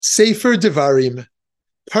Sefer Devarim,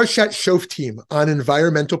 Parshat Shoftim on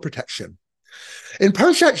environmental protection. In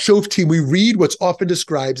Parshat Shoftim, we read what's often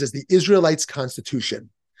described as the Israelites' constitution.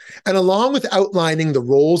 And along with outlining the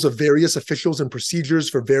roles of various officials and procedures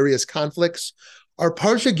for various conflicts, our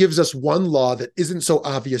Parsha gives us one law that isn't so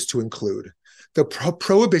obvious to include, the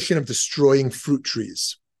prohibition of destroying fruit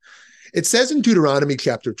trees. It says in Deuteronomy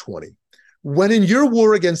chapter 20, when in your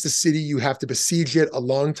war against a city, you have to besiege it a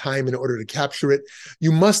long time in order to capture it,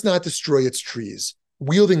 you must not destroy its trees,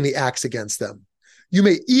 wielding the axe against them. You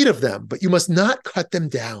may eat of them, but you must not cut them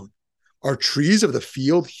down. Are trees of the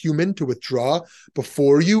field human to withdraw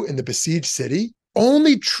before you in the besieged city?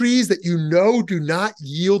 Only trees that you know do not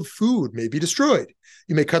yield food may be destroyed.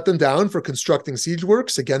 You may cut them down for constructing siege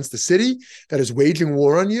works against the city that is waging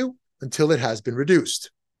war on you until it has been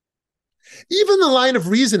reduced. Even the line of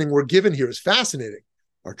reasoning we're given here is fascinating.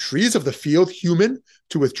 Are trees of the field human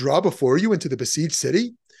to withdraw before you into the besieged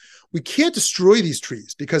city? We can't destroy these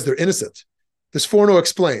trees because they're innocent. This forno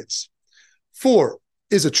explains. 4.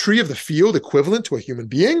 Is a tree of the field equivalent to a human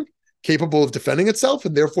being, capable of defending itself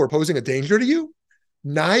and therefore posing a danger to you?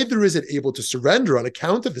 Neither is it able to surrender on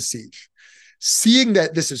account of the siege. Seeing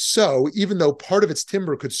that this is so, even though part of its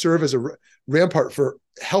timber could serve as a rampart for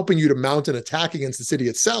helping you to mount an attack against the city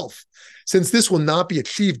itself, since this will not be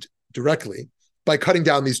achieved directly by cutting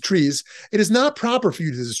down these trees, it is not proper for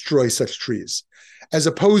you to destroy such trees, as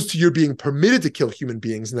opposed to your being permitted to kill human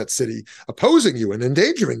beings in that city, opposing you and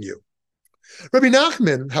endangering you. Rabbi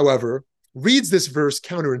Nachman, however, reads this verse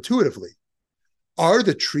counterintuitively. Are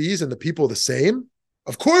the trees and the people the same?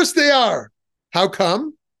 Of course they are. How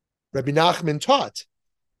come? Rabbi Nachman taught,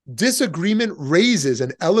 disagreement raises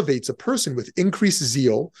and elevates a person with increased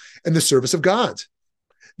zeal in the service of God.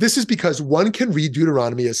 This is because one can read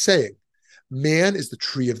Deuteronomy as saying, man is the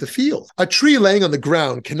tree of the field. A tree laying on the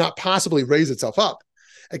ground cannot possibly raise itself up,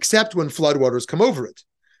 except when floodwaters come over it.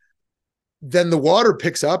 Then the water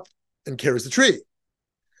picks up and carries the tree.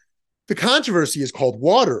 The controversy is called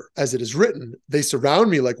water, as it is written, they surround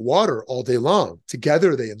me like water all day long.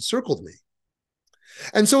 Together they encircled me.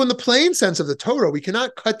 And so in the plain sense of the Torah, we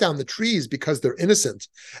cannot cut down the trees because they're innocent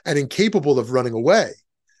and incapable of running away.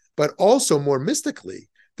 But also more mystically,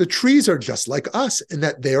 the trees are just like us in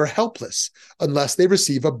that they are helpless unless they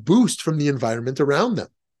receive a boost from the environment around them.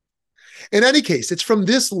 In any case, it's from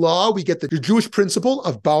this law we get the Jewish principle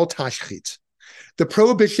of Bal Tashchit, the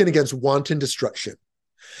prohibition against wanton destruction.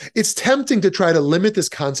 It's tempting to try to limit this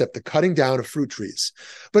concept to cutting down of fruit trees,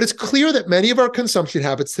 but it's clear that many of our consumption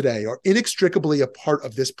habits today are inextricably a part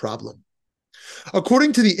of this problem.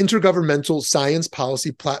 According to the Intergovernmental Science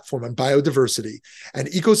Policy Platform on Biodiversity and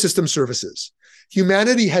Ecosystem Services,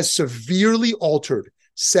 humanity has severely altered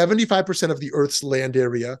 75% of the Earth's land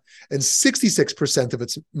area and 66% of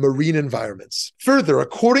its marine environments. Further,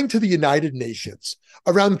 according to the United Nations,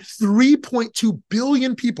 around 3.2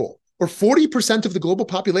 billion people, or 40% of the global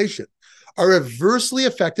population, are adversely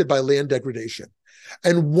affected by land degradation,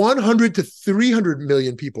 and 100 to 300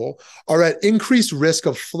 million people are at increased risk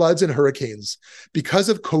of floods and hurricanes because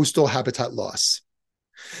of coastal habitat loss.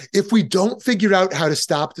 If we don't figure out how to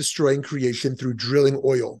stop destroying creation through drilling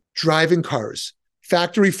oil, driving cars,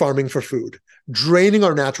 factory farming for food, draining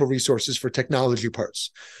our natural resources for technology parts,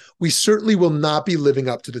 we certainly will not be living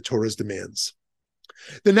up to the Torah's demands.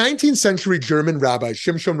 The 19th century German rabbi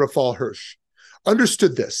Shimshon Raphael Hirsch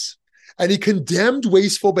understood this, and he condemned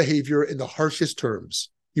wasteful behavior in the harshest terms.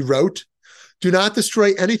 He wrote, "Do not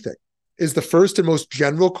destroy anything is the first and most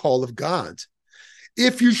general call of God.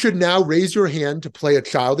 If you should now raise your hand to play a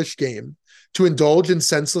childish game, to indulge in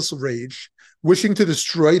senseless rage, wishing to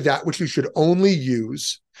destroy that which you should only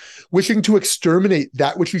use, wishing to exterminate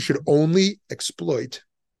that which you should only exploit,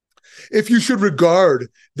 if you should regard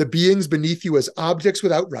the beings beneath you as objects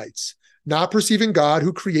without rights, not perceiving God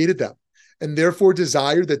who created them, and therefore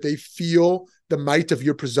desire that they feel the might of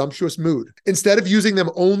your presumptuous mood, instead of using them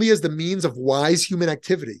only as the means of wise human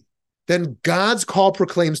activity, then God's call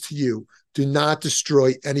proclaims to you, do not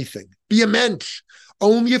destroy anything. Be a mensch.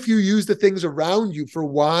 Only if you use the things around you for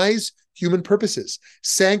wise human purposes,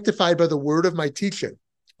 sanctified by the word of my teaching.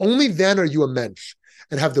 Only then are you a mensch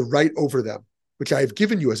and have the right over them, which I have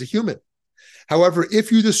given you as a human. However,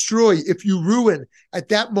 if you destroy, if you ruin, at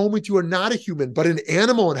that moment you are not a human, but an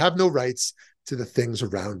animal and have no rights to the things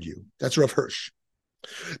around you." That's Rav Hirsch.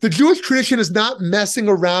 The Jewish tradition is not messing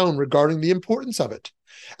around regarding the importance of it.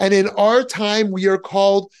 And in our time, we are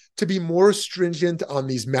called to be more stringent on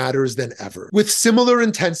these matters than ever. With similar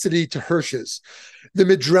intensity to Hirsch's, the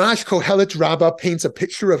Midrash Kohelet Rabbah paints a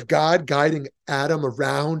picture of God guiding Adam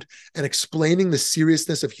around and explaining the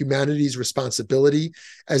seriousness of humanity's responsibility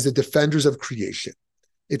as the defenders of creation.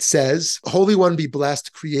 It says, Holy One be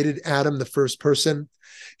blessed, created Adam, the first person.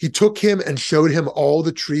 He took him and showed him all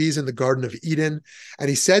the trees in the Garden of Eden. And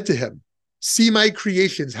he said to him, see my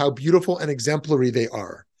creations, how beautiful and exemplary they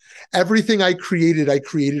are. Everything I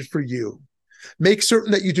created for you. Make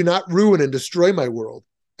certain that you do not ruin and destroy my world,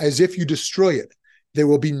 as if you destroy it, there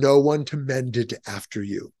will be no one to mend it after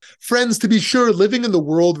you. Friends, to be sure, living in the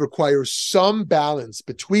world requires some balance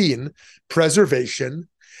between preservation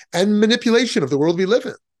and manipulation of the world we live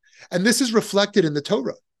in. And this is reflected in the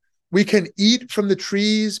Torah. We can eat from the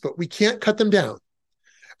trees, but we can't cut them down.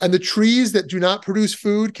 And the trees that do not produce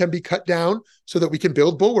food can be cut down so that we can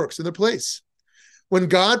build bulwarks in their place. When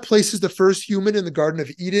God places the first human in the Garden of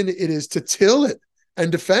Eden, it is to till it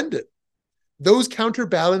and defend it. Those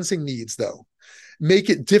counterbalancing needs, though, make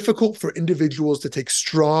it difficult for individuals to take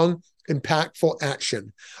strong, impactful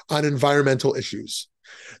action on environmental issues.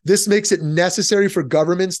 This makes it necessary for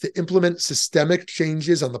governments to implement systemic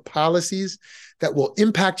changes on the policies that will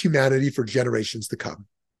impact humanity for generations to come.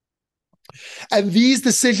 And these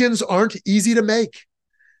decisions aren't easy to make.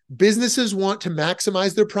 Businesses want to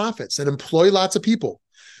maximize their profits and employ lots of people.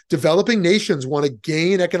 Developing nations want to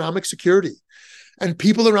gain economic security. And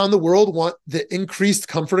people around the world want the increased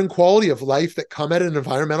comfort and quality of life that come at an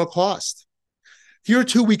environmental cost. Here,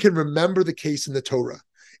 too, we can remember the case in the Torah.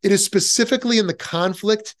 It is specifically in the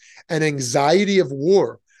conflict and anxiety of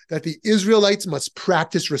war that the Israelites must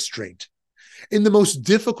practice restraint. In the most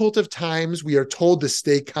difficult of times, we are told to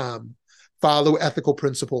stay calm, follow ethical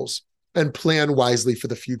principles, and plan wisely for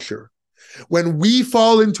the future. When we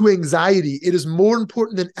fall into anxiety, it is more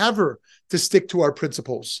important than ever to stick to our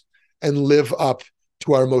principles and live up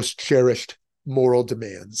to our most cherished moral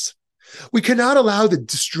demands. We cannot allow the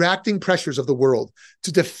distracting pressures of the world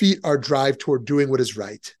to defeat our drive toward doing what is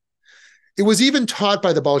right. It was even taught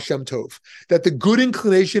by the Baal Shem Tov that the good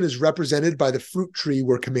inclination is represented by the fruit tree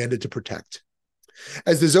we're commanded to protect.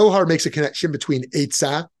 As the Zohar makes a connection between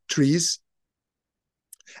Eitzah, trees,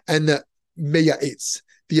 and the Meya'etz,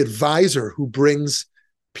 the advisor who brings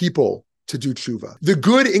people to do tshuva. The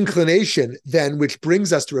good inclination, then, which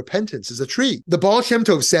brings us to repentance, is a tree. The Baal Shem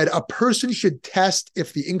Tov said a person should test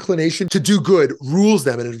if the inclination to do good rules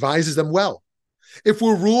them and advises them well. If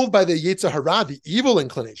we're ruled by the Yetzer Hara, the evil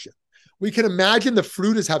inclination, we can imagine the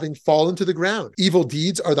fruit as having fallen to the ground. Evil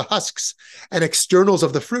deeds are the husks and externals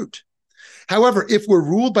of the fruit. However, if we're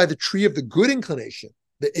ruled by the tree of the good inclination,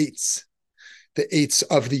 the eights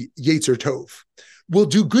of the Yetzer Tov, we'll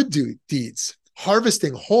do good deeds,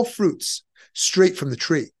 harvesting whole fruits straight from the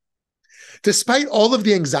tree. Despite all of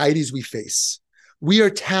the anxieties we face, we are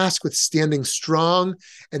tasked with standing strong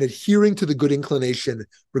and adhering to the good inclination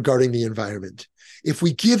regarding the environment. If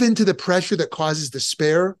we give in to the pressure that causes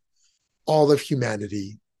despair, all of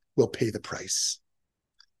humanity will pay the price.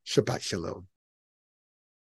 Shabbat Shalom.